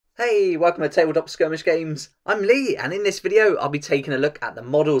Hey, welcome to Tabletop Skirmish Games. I'm Lee, and in this video I'll be taking a look at the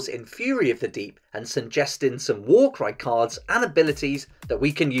models in Fury of the Deep and suggesting some Warcry cards and abilities that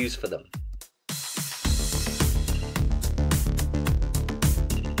we can use for them.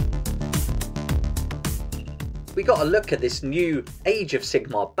 We got a look at this new Age of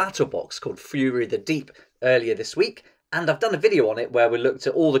Sigmar battle box called Fury of the Deep earlier this week, and I've done a video on it where we looked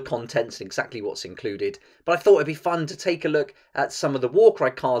at all the contents and exactly what's included. But I thought it'd be fun to take a look at some of the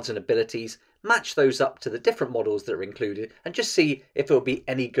Warcry cards and abilities, match those up to the different models that are included, and just see if it'll be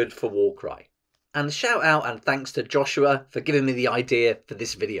any good for Warcry. And shout out and thanks to Joshua for giving me the idea for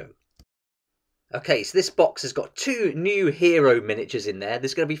this video. Okay, so this box has got two new hero miniatures in there.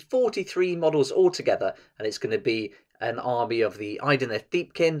 There's going to be 43 models altogether, and it's going to be an army of the Akhelian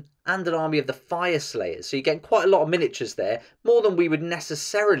Allopex and an army of the Fire Slayers. So you're getting quite a lot of miniatures there, more than we would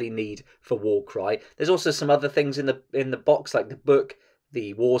necessarily need for Warcry. There's also some other things in the box, like the book,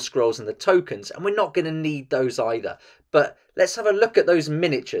 the war scrolls and the tokens, and we're not going to need those either. But let's have a look at those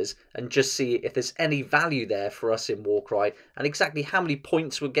miniatures and just see if there's any value there for us in Warcry, and exactly how many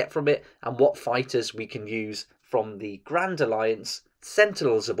points we'll get from it, and what fighters we can use from the Grand Alliance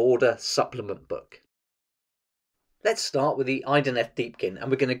Sentinels of Order supplement book. Let's start with the Akhelian Allopex,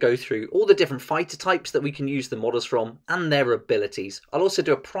 and we're going to go through all the different fighter types that we can use the models from and their abilities. I'll also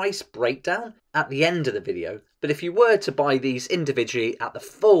do a price breakdown at the end of the video, but if you were to buy these individually at the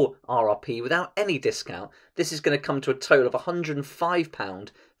full RRP without any discount, this is going to come to a total of £105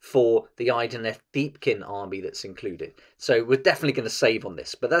 for the Akhelian Allopex army that's included. So we're definitely going to save on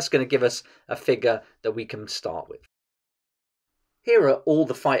this, but that's going to give us a figure that we can start with. Here are all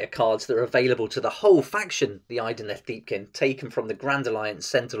the fighter cards that are available to the whole faction, the Akhelian Allopex, taken from the Grand Alliance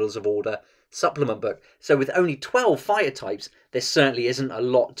Sentinels of Order supplement book. So with only 12 fighter types, there certainly isn't a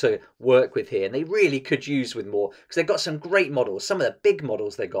lot to work with here, and they really could use with more, because they've got some great models. Some of the big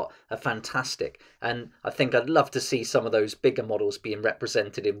models they got are fantastic, and I think I'd love to see some of those bigger models being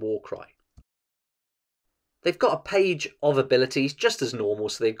represented in Warcry. They've got a page of abilities just as normal,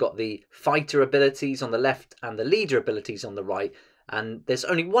 so they've got the fighter abilities on the left and the leader abilities on the right, and there's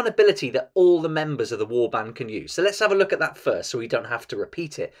only one ability that all the members of the warband can use. So let's have a look at that first so we don't have to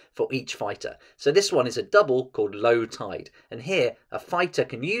repeat it for each fighter. So this one is a double called Low Tide, and here a fighter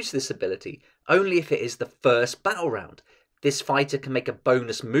can use this ability only if it is the first battle round. This fighter can make a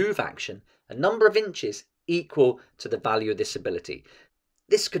bonus move action a number of inches equal to the value of this ability.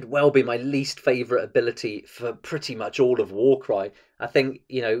 This could well be my least favourite ability for pretty much all of Warcry. I think,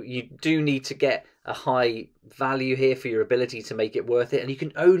 you do need to get a high value here for your ability to make it worth it, and you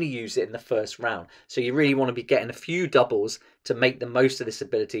can only use it in the first round. So you really want to be getting a few doubles to make the most of this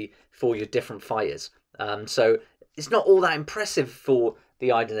ability for your different fighters. So it's not all that impressive for the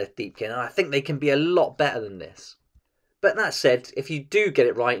Akhelian Allopex, and I think they can be a lot better than this. But that said, if you do get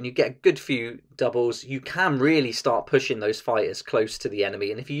it right and you get a good few doubles, you can really start pushing those fighters close to the enemy.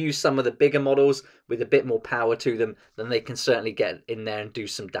 And if you use some of the bigger models with a bit more power to them, then they can certainly get in there and do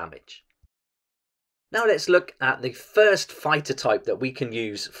some damage. Now let's look at the first fighter type that we can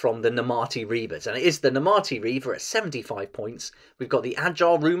use from the Namati Reavers. And it is the Namati Reaver at 75 points. We've got the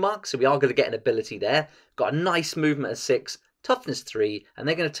Agile Rumark, so we are going to get an ability there. Got a nice movement of 6, toughness 3, and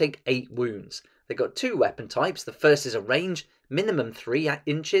they're going to take 8 wounds. They've got 2 weapon types. The first is a range, minimum 3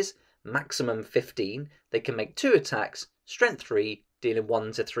 inches, maximum 15. They can make 2 attacks, strength 3, dealing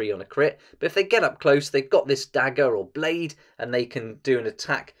 1 to 3 on a crit. But if they get up close, they've got this dagger or blade, and they can do an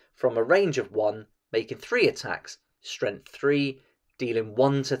attack from a range of 1, making 3 attacks, strength 3, dealing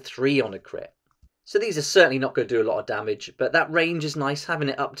 1 to 3 on a crit. So these are certainly not going to do a lot of damage, but that range is nice, having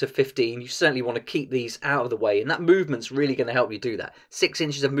it up to 15. You certainly want to keep these out of the way, and that movement's really going to help you do that. 6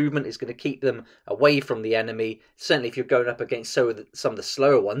 inches of movement is going to keep them away from the enemy. Certainly if you're going up against some of the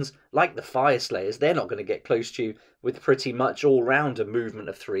slower ones, like the Fire Slayers, they're not going to get close to you with pretty much all-round a movement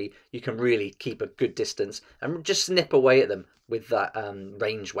of 3. You can really keep a good distance and just snip away at them with that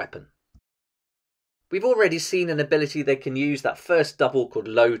ranged weapon. We've already seen an ability they can use, that first double called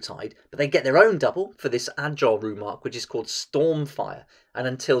Low Tide, but they get their own double for this Agile Rumark, which is called Stormfire. And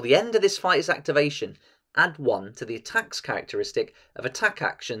until the end of this fighter's activation, add 1 to the attacks characteristic of attack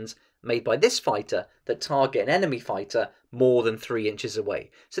actions made by this fighter that target an enemy fighter more than 3 inches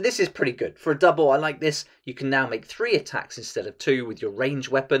away. So this is pretty good. For a double, I like this. You can now make 3 attacks instead of 2 with your ranged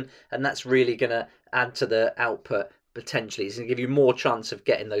weapon, and that's really going to add to the output. Potentially, it's going to give you more chance of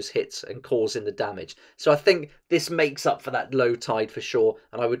getting those hits and causing the damage. So I think this makes up for that Low Tide for sure,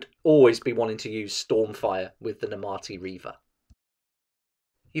 and I would always be wanting to use Stormfire with the Namati Reaver.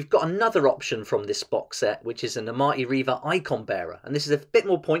 You've got another option from this box set, which is a Namati Reaver Icon Bearer, and this is a bit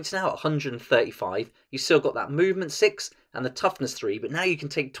more points now at 135. You've still got that movement 6 and the toughness 3, but now you can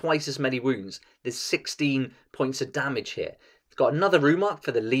take twice as many wounds. There's 16 points of damage here. It's got another rune mark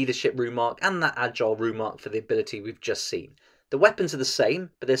for the leadership rune mark and that agile rune mark for the ability we've just seen. The weapons are the same,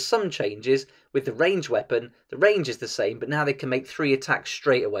 but there's some changes. With the ranged weapon, the range is the same, but now they can make 3 attacks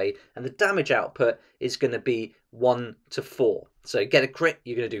straight away, and the damage output is going to be 1 to 4. So you get a crit,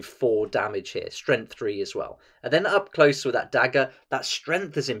 you're going to do 4 damage here, strength 3 as well. And then up close with that dagger, that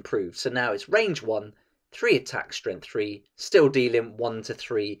strength has improved, so now it's range 1, 3 attacks, strength 3, still dealing 1 to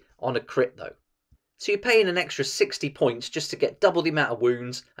 3 on a crit though. So you're paying an extra 60 points just to get double the amount of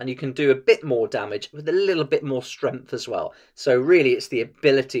wounds, and you can do a bit more damage with a little bit more strength as well. So really it's the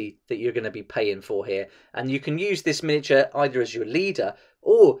ability that you're going to be paying for here. And you can use this miniature either as your leader,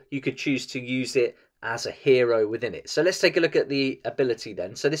 or you could choose to use it as a hero within it. So let's take a look at the ability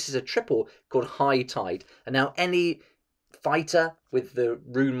then. So this is a triple called High Tide. And now any fighter with the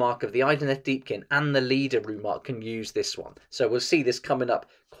rune mark of the Idoneth Deepkin and the leader rune mark can use this one. So we'll see this coming up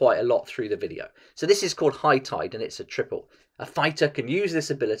quite a lot through the video. So this is called High Tide and it's a triple. A fighter can use this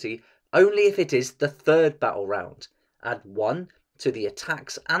ability only if it is the 3rd battle round. Add 1 to the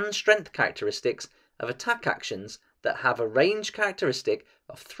attacks and strength characteristics of attack actions that have a range characteristic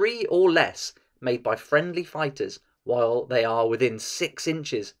of 3 or less made by friendly fighters while they are within 6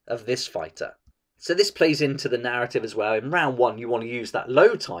 inches of this fighter. So this plays into the narrative as well. In round 1, you want to use that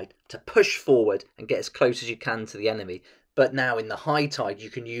low tide to push forward and get as close as you can to the enemy. But now in the high tide,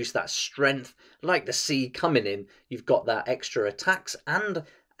 you can use that strength, like the sea coming in. You've got that extra attacks and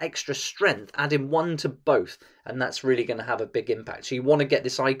extra strength, adding 1 to both. And that's really going to have a big impact. So you want to get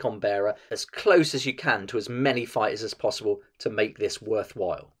this icon bearer as close as you can to as many fighters as possible to make this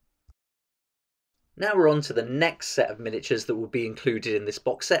worthwhile. Now we're on to the next set of miniatures that will be included in this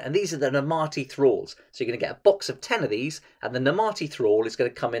box set, and these are the Namati Thralls. So you're going to get a box of 10 of these, and the Namati Thrall is going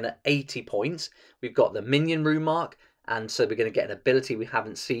to come in at 80 points. We've got the minion rune mark, and so we're going to get an ability we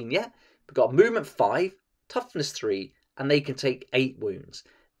haven't seen yet. We've got movement 5, toughness 3, and they can take 8 wounds.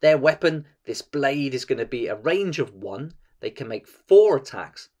 Their weapon, this blade, is going to be a range of 1. They can make 4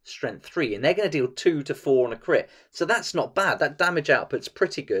 attacks, strength 3, and they're going to deal 2 to 4 on a crit. So that's not bad. That damage output's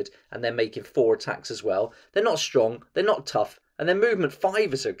pretty good, and they're making 4 attacks as well. They're not strong, they're not tough, and their movement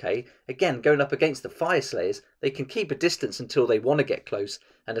 5 is okay. Again, going up against the Fire Slayers, they can keep a distance until they want to get close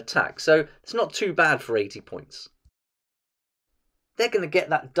and attack. So it's not too bad for 80 points. They're going to get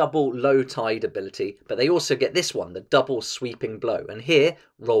that double low tide ability, but they also get this one, the double sweeping blow. And here,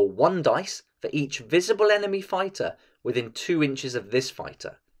 roll 1 dice for each visible enemy fighter within 2 inches of this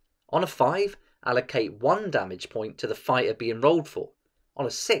fighter. On a 5, allocate 1 damage point to the fighter being rolled for. On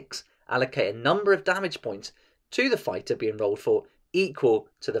a 6, allocate a number of damage points to the fighter being rolled for equal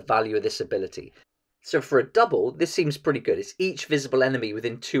to the value of this ability. So for a double, this seems pretty good. It's each visible enemy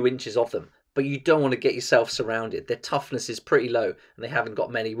within 2 inches of them. But you don't want to get yourself surrounded. Their toughness is pretty low and they haven't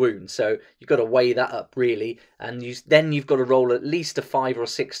got many wounds. So you've got to weigh that up really. And then you've got to roll at least a 5 or a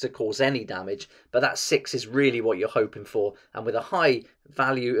 6 to cause any damage. But that 6 is really what you're hoping for. And with a high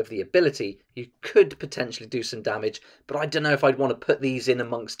value of the ability, you could potentially do some damage. But I don't know if I'd want to put these in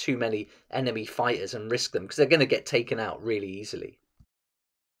amongst too many enemy fighters and risk them, because they're going to get taken out really easily.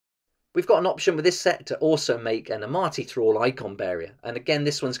 We've got an option with this set to also make an Namati Thrall icon barrier. And again,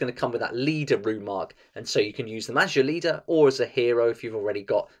 this one's going to come with that leader rune mark. And so you can use them as your leader or as a hero if you've already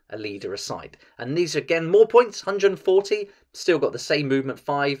got a leader assigned. And these are, again, more points, 140. Still got the same movement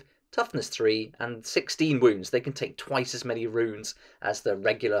 5, toughness 3, and 16 wounds. They can take twice as many runes as the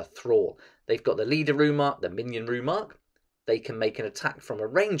regular Thrall. They've got the leader rune mark, the minion rune mark. They can make an attack from a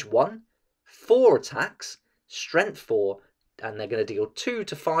range 1, 4 attacks, strength 4, and they're going to deal 2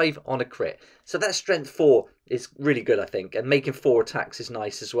 to 5 on a crit. So that strength 4 is really good, I think, and making 4 attacks is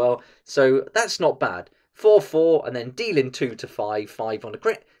nice as well. So that's not bad. 4, and then dealing 2 to 5 on a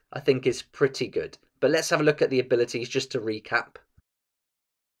crit, I think is pretty good. But let's have a look at the abilities just to recap.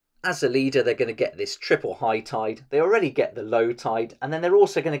 As a leader, they're going to get this triple high tide. They already get the low tide, and then they're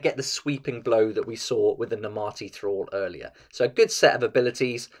also going to get the sweeping blow that we saw with the Namati Thrall earlier. So a good set of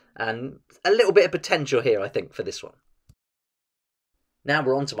abilities and a little bit of potential here, I think, for this one. Now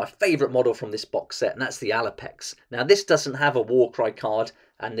we're on to my favourite model from this box set, and that's the Allopex. Now this doesn't have a Warcry card,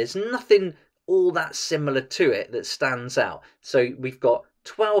 and there's nothing all that similar to it that stands out. So we've got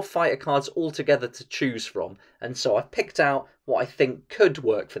 12 fighter cards altogether to choose from, and so I've picked out what I think could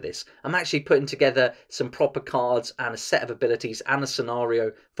work for this. I'm actually putting together some proper cards and a set of abilities and a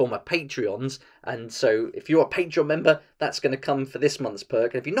scenario for my Patreons, and so if you're a Patreon member, that's going to come for this month's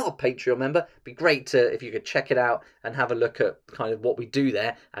perk, and if you're not a Patreon member, it'd be great if you could check it out and have a look at kind of what we do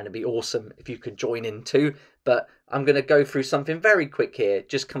there, and it'd be awesome if you could join in too. But I'm going to go through something very quick here,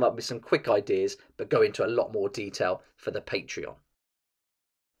 just come up with some quick ideas, but go into a lot more detail for the Patreon.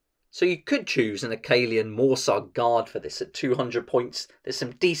 So you could choose an Akhelian Morsar Guard for this at 200 points. There's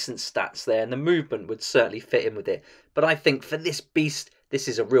some decent stats there, and the movement would certainly fit in with it. But I think for this beast, this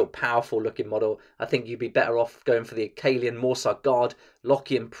is a real powerful looking model. I think you'd be better off going for the Akhelian Morsar Guard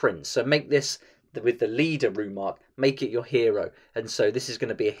Lockian Prince. So make this, with the leader rune mark, make it your hero. And so this is going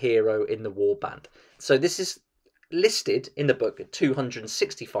to be a hero in the warband. So this is listed in the book at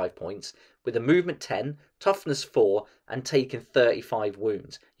 265 points with a movement 10, toughness 4 and taking 35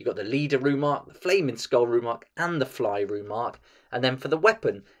 wounds. You've got the leader rune mark, the flaming skull rune mark and the fly rune mark. And then for the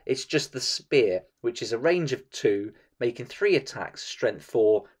weapon, it's just the spear, which is a range of 2, making 3 attacks, strength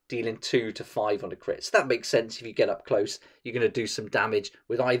 4, dealing 2 to 5 on a crit. So that makes sense. If you get up close, you're going to do some damage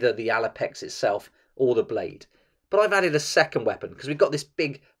with either the Allopex itself or the blade. But I've added a second weapon because we've got this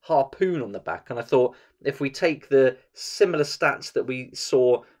big harpoon on the back, and I thought if we take the similar stats that we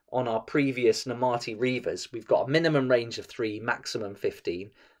saw on our previous Namati Reavers, we've got a minimum range of 3, maximum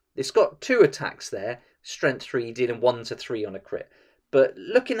 15. It's got 2 attacks there, strength 3, dealing 1 to 3 on a crit. But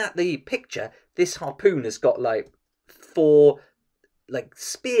looking at the picture, this harpoon has got like 4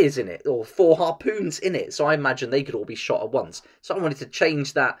 spears in it, or 4 harpoons in it, so I imagine they could all be shot at once. So I wanted to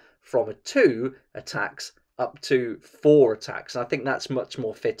change that from a 2 attacks up to 4 attacks, and I think that's much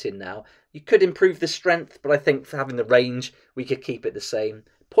more fitting now. You could improve the strength, but I think for having the range, we could keep it the same.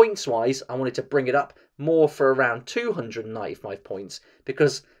 Points wise, I wanted to bring it up more for around 295 points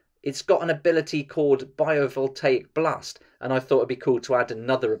because it's got an ability called Biovoltaic Blast, and I thought it'd be cool to add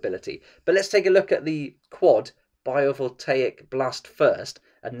another ability. But let's take a look at the quad Biovoltaic Blast first,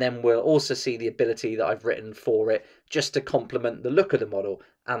 and then we'll also see the ability that I've written for it just to complement the look of the model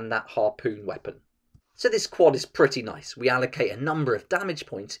and that harpoon weapon. So this quad is pretty nice. We allocate a number of damage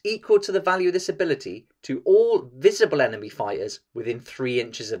points equal to the value of this ability to all visible enemy fighters within 3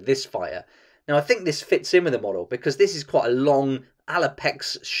 inches of this fighter. Now I think this fits in with the model because this is quite a long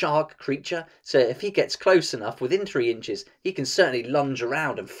Allopex shark creature, so if he gets close enough within 3 inches, he can certainly lunge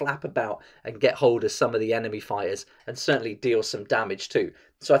around and flap about and get hold of some of the enemy fighters and certainly deal some damage too.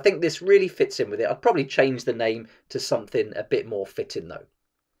 So I think this really fits in with it. I'd probably change the name to something a bit more fitting though.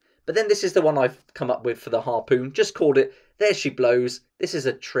 But then this is the one I've come up with for the harpoon, just called it There She Blows. This is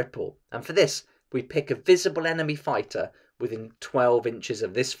a triple, and for this we pick a visible enemy fighter within 12 inches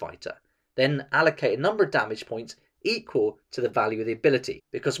of this fighter, then allocate a number of damage points equal to the value of the ability,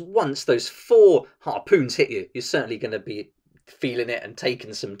 because once those 4 harpoons hit you, you're certainly going to be feeling it and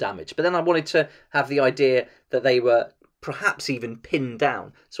taking some damage. But then I wanted to have the idea that they were perhaps even pinned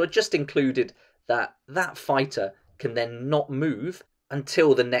down, so I just included that that fighter can then not move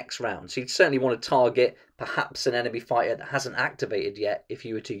until the next round. So you'd certainly want to target perhaps an enemy fighter that hasn't activated yet if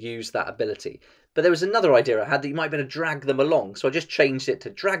you were to use that ability. But there was another idea I had that you might be able to drag them along. So I just changed it to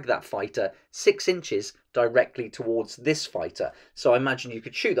drag that fighter 6 inches directly towards this fighter. So I imagine you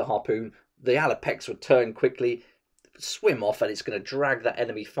could shoot the harpoon, the Allopex would turn quickly, swim off, and it's going to drag that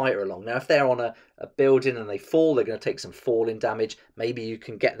enemy fighter along. Now if they're on a building and they fall, they're going to take some falling damage. Maybe you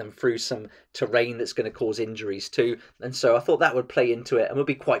can get them through some terrain that's going to cause injuries too, and so I thought that would play into it and would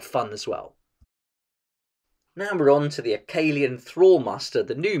be quite fun as well. Now we're on to the Akhelian Thrallmaster,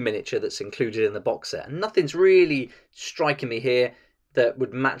 the new miniature that's included in the box set, and nothing's really striking me here that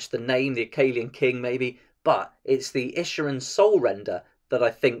would match the name, the Akhelian King maybe, but it's the Isheran Soul Render that I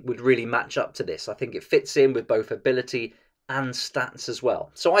think would really match up to this. I think it fits in with both ability and stats as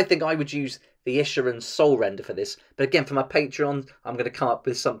well. So I think I would use the Isheran Soul Render for this. But again, for my Patreon, I'm going to come up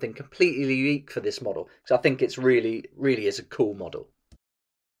with something completely unique for this model, because I think it's really is a cool model.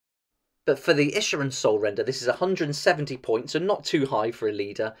 But for the Isheran Soul Render, this is 170 points, so not too high for a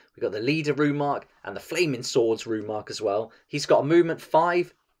leader. We've got the leader rune mark and the Flaming Swords rune mark as well. He's got a movement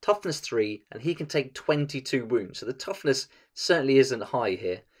 5, toughness 3, and he can take 22 wounds. So the toughness certainly isn't high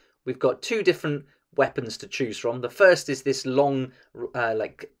here. We've got 2 different weapons to choose from. The first is this long,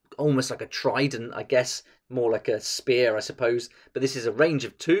 almost like a trident, I guess, more like a spear, I suppose. But this is a range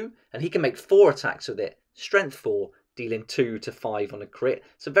of 2, and he can make 4 attacks with it. Strength 4, dealing 2 to 5 on a crit.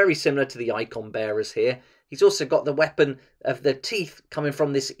 So very similar to the icon bearers here. He's also got the weapon of the teeth coming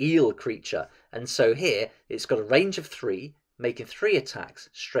from this eel creature. And so here, it's got a range of 3, making 3 attacks,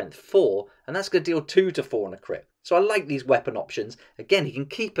 strength 4, and that's going to deal 2 to 4 on a crit. So I like these weapon options. Again, he can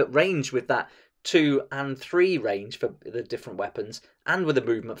keep at range with that 2 and 3 range for the different weapons, and with a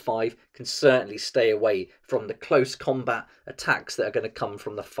movement 5 can certainly stay away from the close combat attacks that are going to come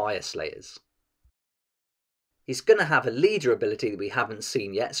from the Fire Slayers. He's going to have a leader ability that we haven't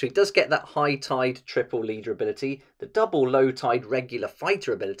seen yet, so he does get that high tide triple leader ability, the double low tide regular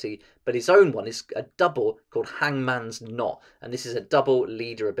fighter ability, but his own one is a double called Hangman's Knot, and this is a double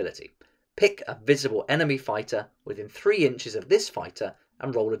leader ability. Pick a visible enemy fighter within 3 inches of this fighter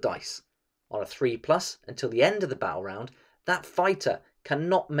and roll a dice. On a 3+ until the end of the battle round, that fighter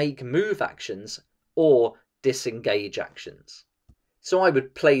cannot make move actions or disengage actions. So I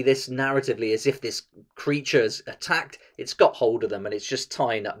would play this narratively as if this creature's attacked, it's got hold of them and it's just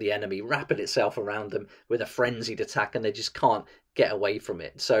tying up the enemy, wrapping itself around them with a frenzied attack, and they just can't get away from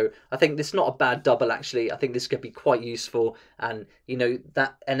it. So I think this is not a bad double, actually. I think this could be quite useful, and you know,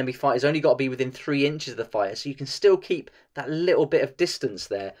 that enemy fighter's only got to be within 3 inches of the fighter, so you can still keep that little bit of distance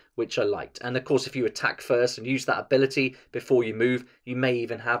there, which I liked. And of course, if you attack first and use that ability before you move, you may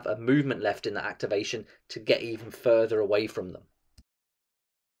even have a movement left in that activation to get even further away from them.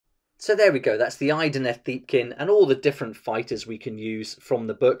 So there we go, that's the Idoneth Deepkin and all the different fighters we can use from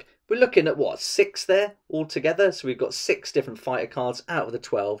the book. We're looking at, what, 6 there altogether? So we've got 6 different fighter cards out of the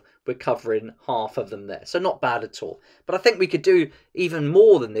 12. We're covering half of them there, so not bad at all. But I think we could do even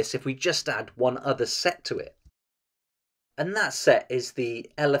more than this if we just add one other set to it. And that set is the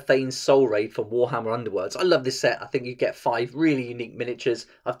Elethane Soul Raid from Warhammer Underworlds. I love this set. I think you get 5 really unique miniatures.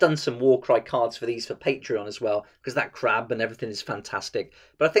 I've done some Warcry cards for these for Patreon as well, because that crab and everything is fantastic.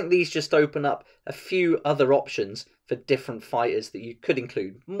 But I think these just open up a few other options for different fighters that you could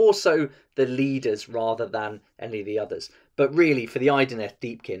include. More so the leaders rather than any of the others. But really, for the Idoneth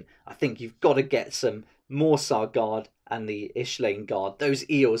Deepkin, I think you've got to get some Morsar Guard and the Ishlane Guard. Those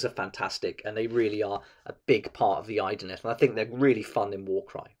eels are fantastic, and they really are a big part of the Idoneth, and I think they're really fun in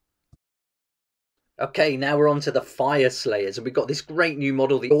Warcry. Okay, now we're on to the Fire Slayers, and we've got this great new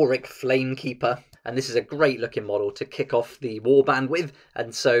model, the Auric Flamekeeper, and this is a great looking model to kick off the warband with.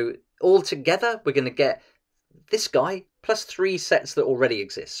 And so all together we're going to get this guy plus 3 sets that already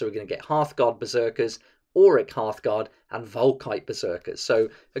exist. So we're going to get Hearthguard Berserkers, Auric Hearthguard and Volkite Berserkers. So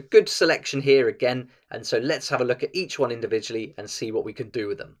a good selection here again, and so let's have a look at each one individually and see what we can do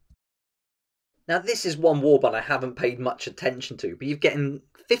with them. Now this is one warband I haven't paid much attention to, but you're getting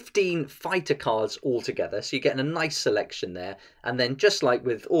 15 fighter cards altogether, so you're getting a nice selection there, and then just like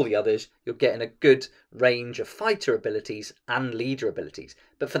with all the others, you're getting a good range of fighter abilities and leader abilities.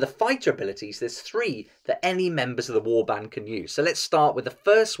 But for the fighter abilities, there's 3 that any members of the warband can use. So let's start with the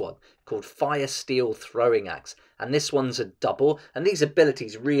first one, called Fire Steel Throwing Axe, and this one's a double, and these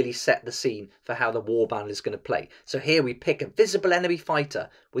abilities really set the scene for how the warband is going to play. So here we pick a visible enemy fighter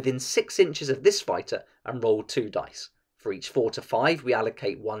within 6 inches of this fighter and roll 2 dice. For each 4 to 5, we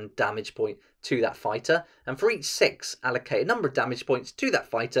allocate 1 damage point to that fighter, and for each 6, allocate a number of damage points to that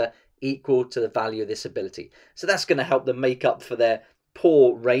fighter equal to the value of this ability. So that's going to help them make up for their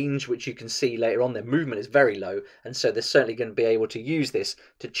poor range, which you can see later on. Their movement is very low, and so they're certainly going to be able to use this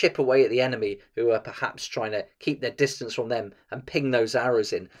to chip away at the enemy who are perhaps trying to keep their distance from them and ping those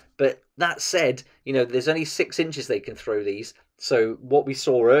arrows in. But that said, you know, there's only 6 inches they can throw these, so what we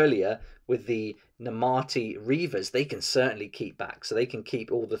saw earlier with the Namati Reavers, they can certainly keep back. So they can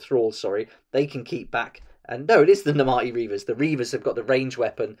keep all the thralls, sorry, they can keep back. And no, it is the Namati Reavers. The Reavers have got the range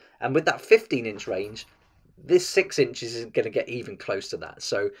weapon, and with that 15-inch range, this 6 inches isn't going to get even close to that.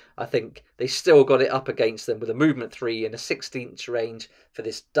 So I think they still got it up against them with a movement 3 and a 16-inch range for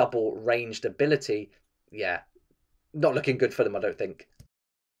this double ranged ability. Yeah, not looking good for them, I don't think.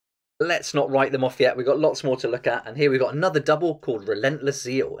 Let's not write them off yet. We've got lots more to look at. And here we've got another double called Relentless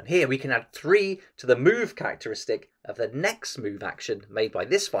Zeal. And here we can add 3 to the move characteristic of the next move action made by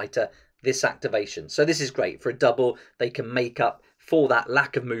this fighter, this activation. So this is great. For a double, they can make up for that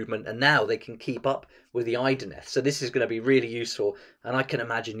lack of movement, and now they can keep up with the Idoneth. So this is going to be really useful, and I can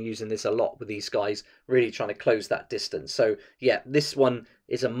imagine using this a lot with these guys, really trying to close that distance. So yeah, this one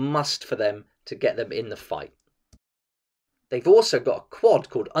is a must for them to get them in the fight. They've also got a quad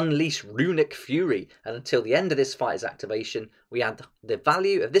called Unleash Runic Fury, and until the end of this fighter's activation, we add the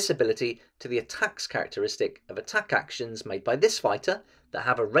value of this ability to the attacks characteristic of attack actions made by this fighter that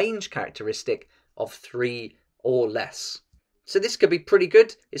have a range characteristic of 3 or less. So this could be pretty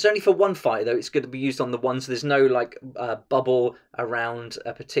good. It's only for one fighter though. It's going to be used on the one, so there's no like bubble around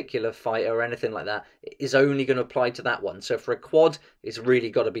a particular fighter or anything like that. It is only going to apply to that one. So for a quad, it's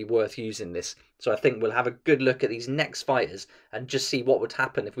really got to be worth using this. So I think we'll have a good look at these next fighters and just see what would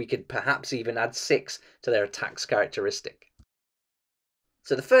happen if we could perhaps even add 6 to their attacks characteristic.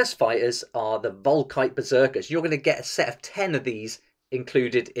 So the first fighters are the Volkite Berserkers. You're going to get a set of 10 of these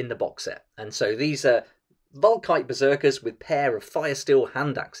included in the box set. And so these are Volkite Berserkers with pair of Fire Steel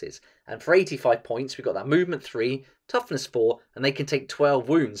hand axes. And for 85 points, we've got that movement 3, toughness 4, and they can take 12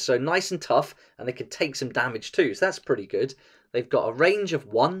 wounds. So nice and tough, and they can take some damage too. So that's pretty good. They've got a range of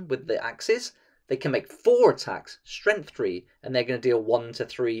 1 with the axes. They can make 4 attacks, strength 3, and they're going to deal 1 to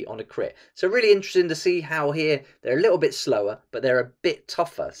 3 on a crit. So really interesting to see how here they're a little bit slower, but they're a bit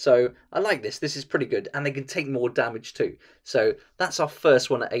tougher. So I like this. This is pretty good, and they can take more damage too. So that's our first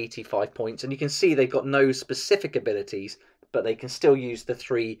one at 85 points, and you can see they've got no specific abilities, but they can still use the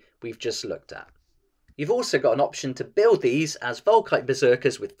 3 we've just looked at. You've also got an option to build these as Volkite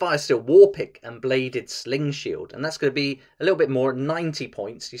Berserkers with Fire Steel Warpick and Bladed Sling Shield, and that's going to be a little bit more at 90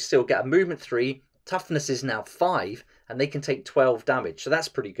 points. You still get a movement 3, toughness is now 5, and they can take 12 damage, so that's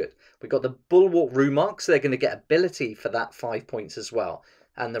pretty good. We've got the Bulwark Rumark, so they're going to get ability for that 5 points as well.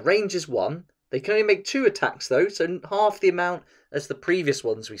 And the range is 1. They can only make 2 attacks though, so half the amount as the previous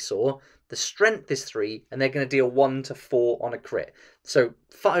ones we saw. The strength is 3, and they're going to deal 1 to 4 on a crit. So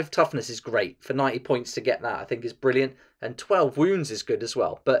 5 toughness is great. For 90 points to get that, I think is brilliant. And 12 wounds is good as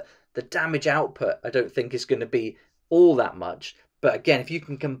well. But the damage output, I don't think is going to be all that much. But again, if you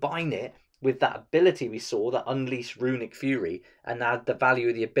can combine it with that ability we saw, that Unleash Runic Fury, and add the value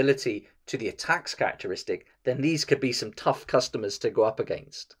of the ability to the attacks characteristic, then these could be some tough customers to go up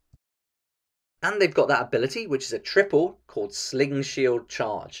against. And they've got that ability, which is a triple called Sling Shield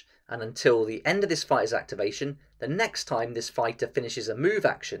Charge. And until the end of this fighter's activation, the next time this fighter finishes a move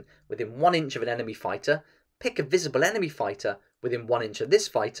action within 1 inch of an enemy fighter, pick a visible enemy fighter within 1 inch of this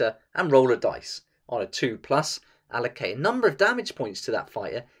fighter and roll a dice. On a 2+, allocate a number of damage points to that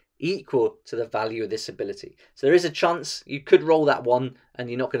fighter equal to the value of this ability. So there is a chance you could roll that 1 and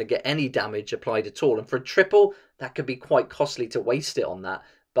you're not going to get any damage applied at all. And for a triple, that could be quite costly to waste it on that.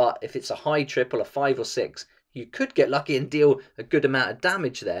 But if it's a high triple, a 5 or 6, you could get lucky and deal a good amount of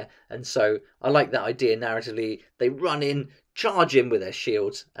damage there. And so I like that idea narratively. They run in, charge in with their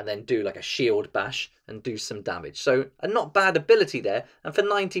shields, and then do like a shield bash and do some damage. So a not bad ability there. And for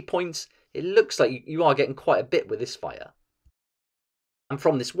 90 points, it looks like you are getting quite a bit with this fighter. And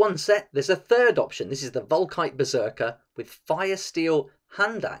from this one set, there's a third option. This is the Volkite Berserker with Fire Steel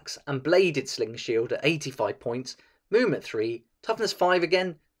Hand Axe and Bladed Sling Shield at 85 points, movement 3, toughness 5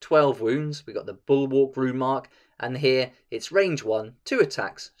 again, 12 wounds. We've got the Bulwark Rumark, and here it's range 1, 2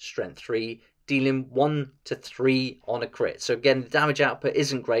 attacks, strength 3, dealing 1 to 3 on a crit. So again, the damage output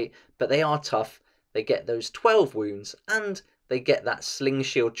isn't great, but they are tough. They get those 12 wounds, and they get that Sling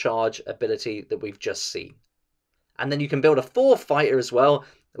Shield Charge ability that we've just seen. And then you can build a 4th fighter as well,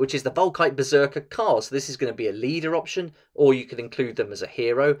 which is the Volkite Berserker Cars. So this is going to be a leader option, or you could include them as a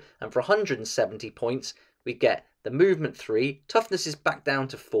hero. And for 170 points, we get the movement 3, toughness is back down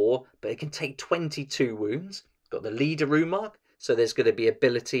to 4, but it can take 22 wounds. Got the leader Rumark, so there's going to be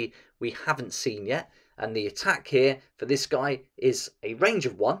ability we haven't seen yet. And the attack here for this guy is a range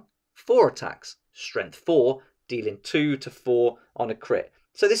of 1, 4 attacks, strength 4, dealing 2 to 4 on a crit.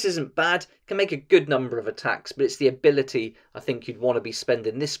 So this isn't bad, can make a good number of attacks, but it's the ability I think you'd want to be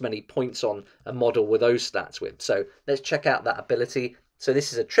spending this many points on a model with those stats with. So let's check out that ability. So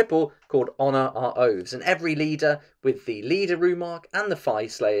this is a triple called Honour Our Oaths, and every leader with the leader Rumark and the Fire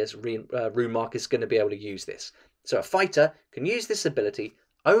Slayer's Rumark is going to be able to use this. So a fighter can use this ability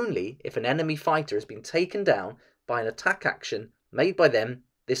only if an enemy fighter has been taken down by an attack action made by them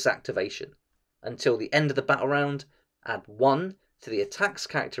this activation. Until the end of the battle round, add 1 to the attacks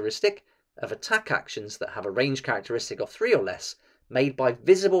characteristic of attack actions that have a range characteristic of 3 or less made by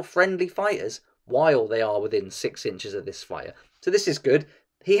visible friendly fighters while they are within 6 inches of this fighter. So this is good.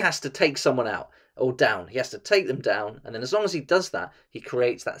 He has to take someone out or down. He has to take them down, and then as long as he does that, he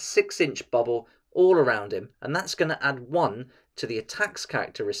creates that 6-inch bubble all around him, and that's going to add 1 to the attacks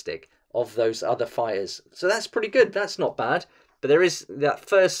characteristic of those other fighters. So that's pretty good. That's not bad. But there is that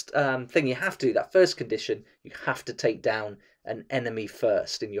first thing you have to do, that first condition, you have to take down an enemy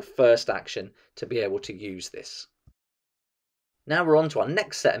first in your first action to be able to use this. Now we're on to our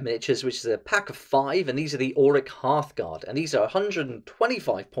next set of miniatures, which is a pack of 5, and these are the Auric Hearthguard, and these are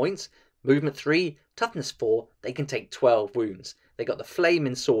 125 points, movement 3, toughness 4, they can take 12 wounds. They got the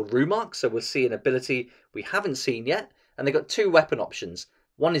Flaming Sword Rumark, so we'll see an ability we haven't seen yet, and they got 2 weapon options.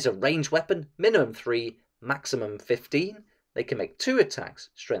 One is a ranged weapon, minimum 3, maximum 15. They can make 2 attacks,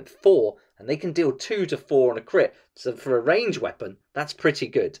 strength 4, and they can deal 2 to 4 on a crit. So for a ranged weapon, that's pretty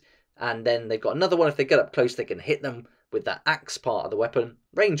good. And then they've got another one, if they get up close, they can hit them with that axe part of the weapon.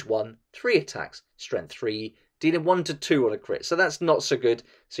 Range 1, 3 attacks, strength 3, dealing 1 to 2 on a crit. So that's not so good.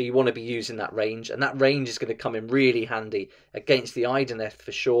 So you want to be using that range, and that range is going to come in really handy against the Idoneth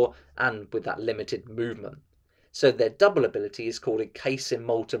for sure, and with that limited movement. So their double ability is called Encase in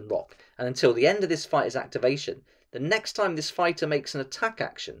Molten Rock, and until the end of this fighter's activation, the next time this fighter makes an attack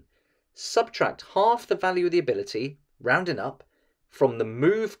action, subtract half the value of the ability, rounding up, from the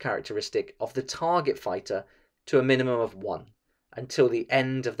move characteristic of the target fighter to a minimum of 1 until the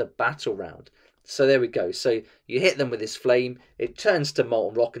end of the battle round. So there we go. So you hit them with this flame, it turns to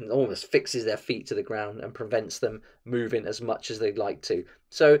molten rock and almost fixes their feet to the ground and prevents them moving as much as they'd like to.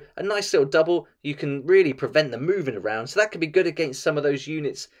 So a nice little double. You can really prevent them moving around. So that could be good against some of those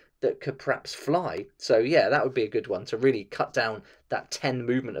units that could perhaps fly. So yeah, that would be a good one to really cut down that 10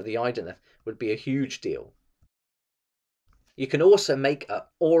 movement of the Idoneth. Would be a huge deal. You can also make an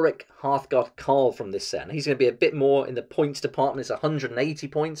Auric Hearthguard Carl from this set, and he's going to be a bit more in the points department. It's 180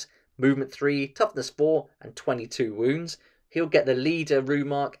 points, movement 3, toughness 4, and 22 wounds. He'll get the leader rune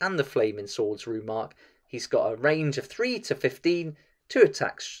mark and the flaming swords rune mark. He's got a range of 3 to 15, 2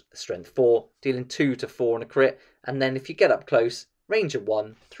 attacks, strength 4, dealing 2 to 4 on a crit, and then if you get up close, range of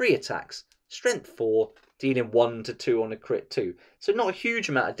 1, 3 attacks, strength 4, dealing 1 to 2 on a crit too. So not a huge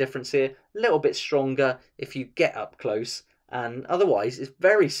amount of difference here, a little bit stronger if you get up close, and otherwise it's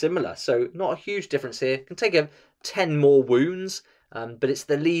very similar. So not a huge difference here. Can take a 10 more wounds, but it's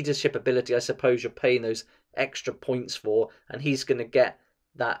the leadership ability I suppose you're paying those extra points for, and he's going to get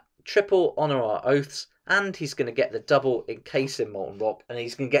that triple Honour Our Oaths, and he's going to get the double Encase in Molten Rock, and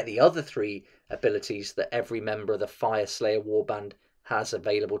he's going to get the other 3 abilities that every member of the Fire Slayer Warband has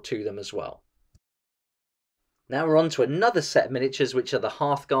available to them as well. Now we're on to another set of miniatures, which are the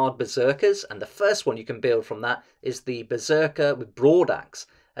Hearthguard Berserkers, and the first one you can build from that is the Berserker with Broadaxe.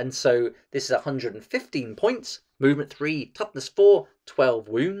 And so this is 115 points, movement 3, toughness 4, 12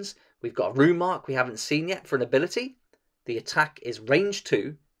 wounds. We've got a rune mark we haven't seen yet for an ability. The attack is range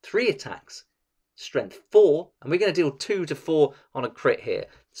 2, 3 attacks, strength 4, and we're going to deal 2 to 4 on a crit here.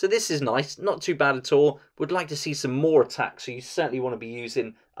 So this is nice, not too bad at all. Would like to see some more attacks, so you certainly want to be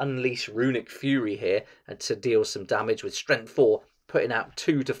using Unleash Runic Fury here and to deal some damage with strength 4, putting out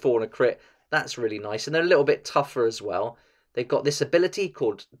 2 to 4 on a crit. That's really nice, and they're a little bit tougher as well. They've got this ability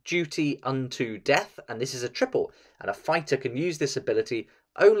called Duty Unto Death, and this is a triple, and a fighter can use this ability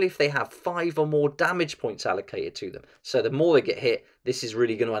only if they have 5 or more damage points allocated to them. So the more they get hit, this is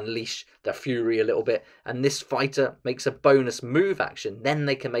really going to unleash their fury a little bit, and this fighter makes a bonus move action, then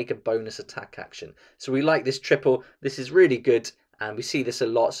they can make a bonus attack action. So we like this triple. This is really good, and we see this a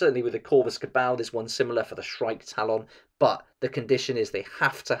lot, certainly with the Corvus Cabal. There's one similar for the Shrike Talon, but the condition is they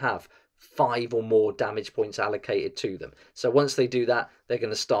have to have 5 or more damage points allocated to them. So once they do that, they're going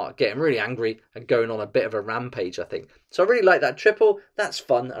to start getting really angry and going on a bit of a rampage, I think. So I really like that triple. That's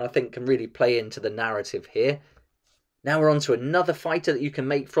fun, and I think can really play into the narrative here. Now we're on to another fighter that you can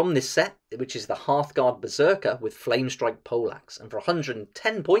make from this set, which is the Hearthguard Berserker with Flamestrike Poleaxe. And for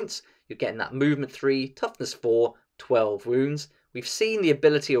 110 points, you're getting that movement 3, toughness 4, 12 wounds. We've seen the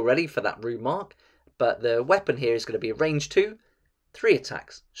ability already for that rune mark, but the weapon here is going to be a range 2, 3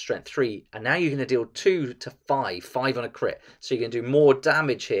 attacks, strength 3, and now you're going to deal 2 to 5 on a crit. So you're going to do more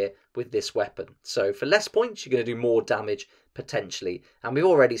damage here with this weapon. So for less points, you're going to do more damage potentially. And we've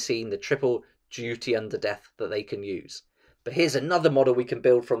already seen the triple Duty Unto Death that they can use. But here's another model we can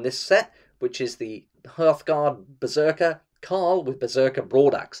build from this set, which is the Hearthguard Berserker Carl with Berserker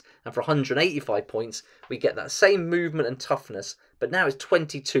Broadaxe. And for 185 points, we get that same movement and toughness, but now it's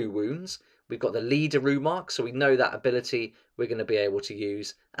 22 wounds. We've got the leader rune mark, so we know that ability we're going to be able to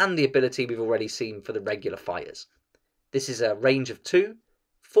use, and the ability we've already seen for the regular fighters. This is a range of 2,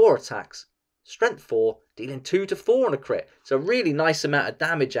 4 attacks, strength 4, dealing 2 to 4 on a crit. So a really nice amount of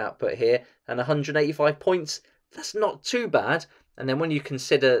damage output here, and 185 points. That's not too bad. And then when you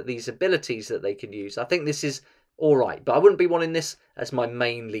consider these abilities that they can use, I think this is all right. But I wouldn't be wanting this as my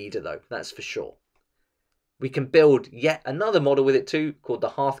main leader, though. That's for sure. We can build yet another model with it too, called the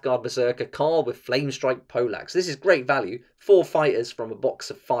Hearthguard Berserker Carl with Flamestrike Poleaxe. This is great value. 4 fighters from a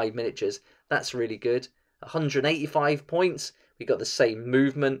box of 5 miniatures. That's really good. 185 points. We got the same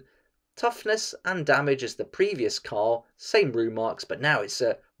movement, toughness and damage as the previous Carl. Same rune marks, but now it's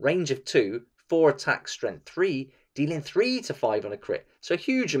a range of 2, 4 attack, strength 3, dealing 3 to 5 on a crit. So a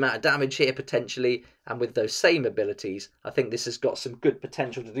huge amount of damage here potentially, and with those same abilities, I think this has got some good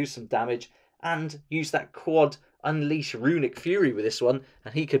potential to do some damage. And use that quad Unleash Runic Fury with this one,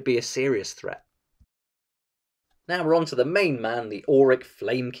 and he could be a serious threat. Now we're on to the main man, the Auric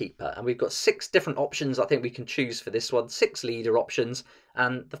Flamekeeper, and we've got 6 different options I think we can choose for this one, 6 leader options,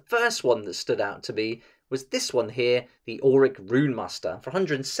 and the first one that stood out to me was this one here, the Auric Runemaster. For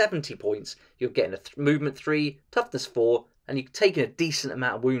 170 points, you're getting a movement 3, toughness 4, and you're taking a decent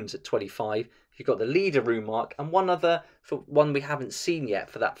amount of wounds at 25. You've got the leader rune mark, and one other, for one we haven't seen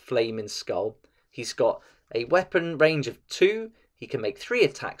yet, for that flaming skull. He's got a weapon range of 2. He can make 3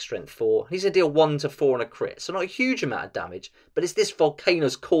 attack, strength 4. He's going to deal 1 to 4 on a crit. So not a huge amount of damage, but it's this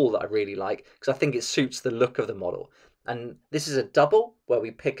Volcano's Call that I really like, because I think it suits the look of the model. And this is a double, where we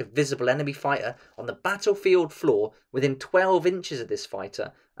pick a visible enemy fighter on the battlefield floor within 12 inches of this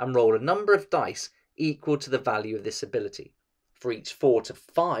fighter, and roll a number of dice equal to the value of this ability. For each 4 to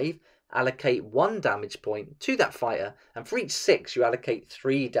 5, allocate 1 damage point to that fighter, and for each 6 you allocate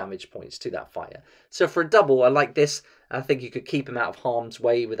 3 damage points to that fighter. So for a double, I like this. I think you could keep him out of harm's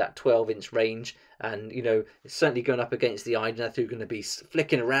way with that 12-inch range, and you know, it's certainly going up against the Idoneth, who are going to be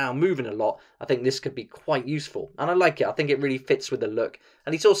flicking around, moving a lot. I think this could be quite useful, and I like it. I think it really fits with the look,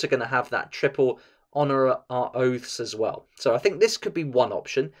 and he's also going to have that triple honour our oaths as well. So I think this could be one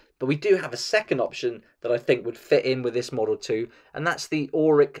option, but we do have a second option that I think would fit in with this model too, and that's the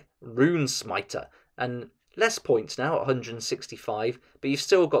Auric Rune Smiter. And less points now at 165, but you've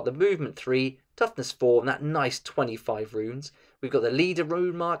still got the movement 3, toughness 4, and that nice 25 runes. We've got the leader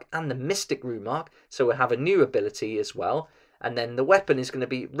rune mark and the mystic rune mark, so we'll have a new ability as well. And then the weapon is going to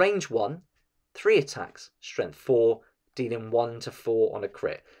be range 1, 3 attacks, strength 4, dealing 1 to 4 on a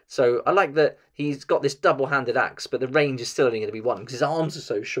crit. So I like that he's got this double-handed axe, but the range is still only going to be 1, because his arms are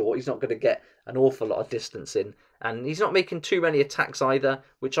so short, he's not going to get an awful lot of distance in. And he's not making too many attacks either,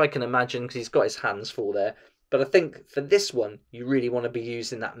 which I can imagine, because he's got his hands full there. But I think for this one, you really want to be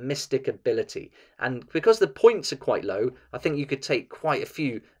using that mystic ability. And because the points are quite low, I think you could take quite a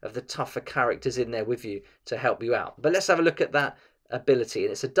few of the tougher characters in there with you to help you out. But let's have a look at that ability.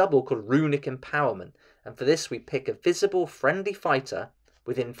 And it's a double called Runic Empowerment. And for this, we pick a visible friendly fighter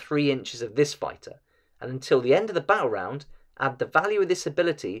within 3 inches of this fighter. And until the end of the battle round, add the value of this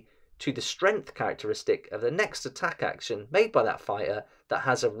ability to the strength characteristic of the next attack action made by that fighter that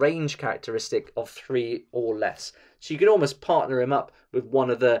has a range characteristic of 3 or less. So you can almost partner him up with one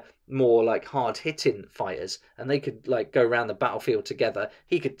of the more like hard-hitting fighters, and they could like go around the battlefield together.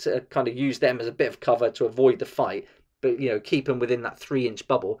 He could kind of use them as a bit of cover to avoid the fight, but you know, keep him within that 3-inch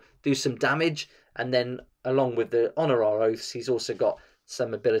bubble, do some damage, and then along with the Honour Our Oaths, he's also got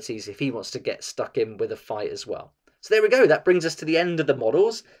some abilities if he wants to get stuck in with a fight as well. So there we go, that brings us to the end of the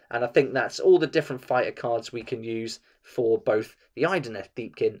models, and I think that's all the different fighter cards we can use for both the Idoneth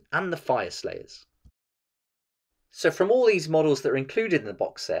Deepkin and the Fire Slayers. So from all these models that are included in the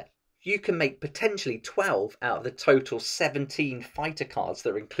box set, you can make potentially 12 out of the total 17 fighter cards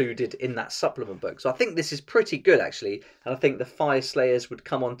that are included in that supplement book. So I think this is pretty good actually, and I think the Fire Slayers would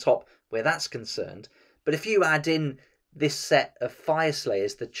come on top where that's concerned. But if you add in this set of Fire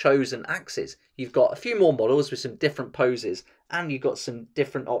Slayers, the Chosen Axes, you've got a few more models with some different poses, and you've got some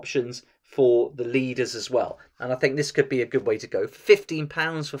different options for the leaders as well. And I think this could be a good way to go. For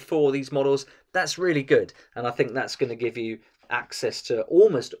 £15 for 4 of these models, that's really good. And I think that's going to give you access to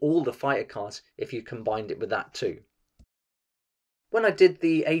almost all the fighter cards if you combined it with that too. When I did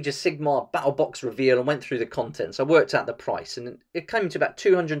the Age of Sigmar Battle Box reveal and went through the contents, I worked out the price, and it came to about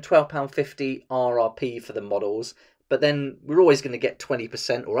 £212.50 RRP for the models. But then we're always going to get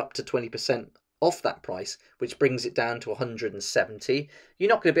 20% or up to 20% off that price, which brings it down to 170. You're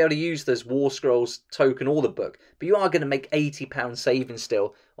not going to be able to use those War Scrolls token or the book, but you are going to make £80 saving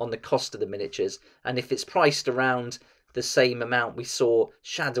still on the cost of the miniatures. And if it's priced around the same amount we saw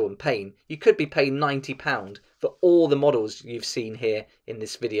Shadow and Pain, you could be paying £90 for all the models you've seen here in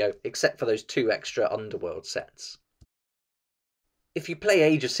this video, except for those 2 extra Underworld sets. If you play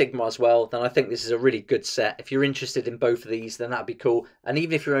Age of Sigmar as well, then I think this is a really good set. If you're interested in both of these, then that'd be cool. And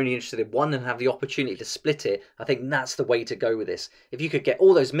even if you're only interested in one and have the opportunity to split it, I think that's the way to go with this. If you could get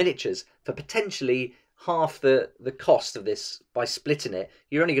all those miniatures for potentially half the cost of this by splitting it,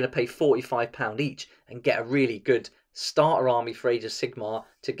 you're only going to pay £45 each and get a really good starter army for Age of Sigmar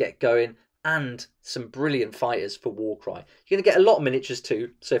to get going, and some brilliant fighters for Warcry. You're going to get a lot of miniatures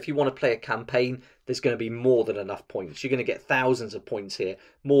too, so if you want to play a campaign, there's going to be more than enough points. You're going to get thousands of points here,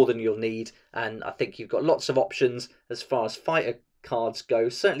 more than you'll need, and I think you've got lots of options as far as fighter cards go.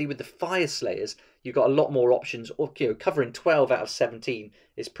 Certainly with the Fire Slayers, you've got a lot more options. Or, you know, covering 12 out of 17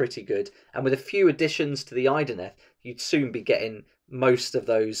 is pretty good, and with a few additions to the Idoneth, you'd soon be getting most of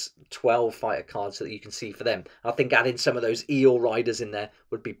those 12 fighter cards that you can see for them. I think adding some of those Eel Riders in there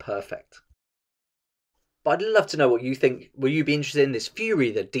would be perfect. But I'd love to know what you think. Will you be interested in this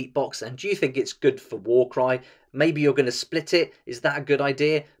Fury, the deep box, and do you think it's good for Warcry? Maybe you're going to split it. Is that a good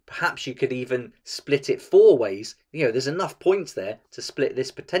idea? Perhaps you could even split it 4 ways. You know, there's enough points there to split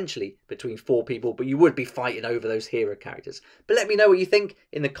this potentially between 4 people, but you would be fighting over those hero characters. But let me know what you think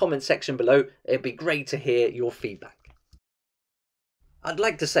in the comment section below. It'd be great to hear your feedback. I'd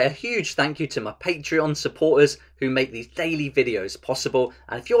like to say a huge thank you to my Patreon supporters who make these daily videos possible,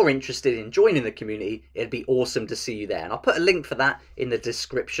 and if you're interested in joining the community, it'd be awesome to see you there, and I'll put a link for that in the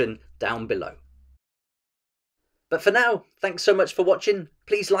description down below. But for now, thanks so much for watching.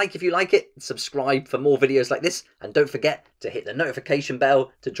 Please like if you like it, subscribe for more videos like this, and don't forget to hit the notification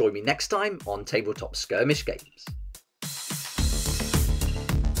bell to join me next time on Tabletop Skirmish Games.